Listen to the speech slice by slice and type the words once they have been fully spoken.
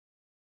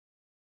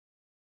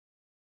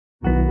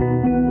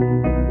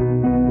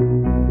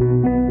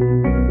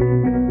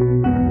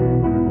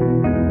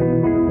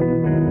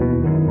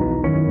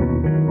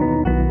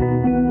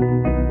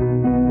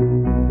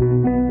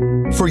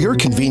For your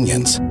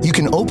convenience, you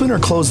can open or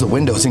close the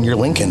windows in your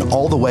Lincoln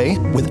all the way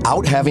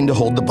without having to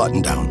hold the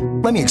button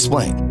down. Let me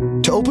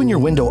explain. To open your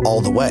window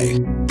all the way,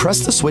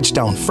 press the switch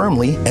down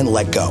firmly and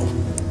let go.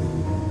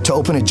 To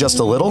open it just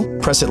a little,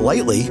 press it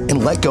lightly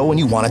and let go when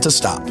you want it to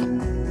stop.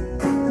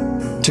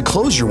 To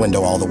close your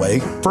window all the way,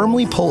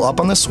 firmly pull up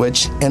on the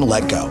switch and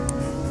let go.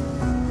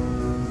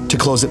 To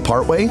close it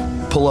partway,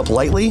 pull up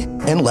lightly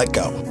and let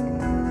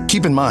go.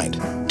 Keep in mind,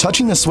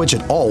 touching the switch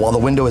at all while the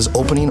window is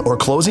opening or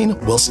closing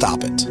will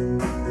stop it.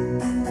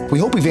 We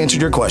hope we've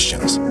answered your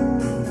questions.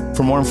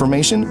 For more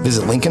information,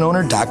 visit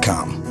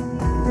LincolnOwner.com.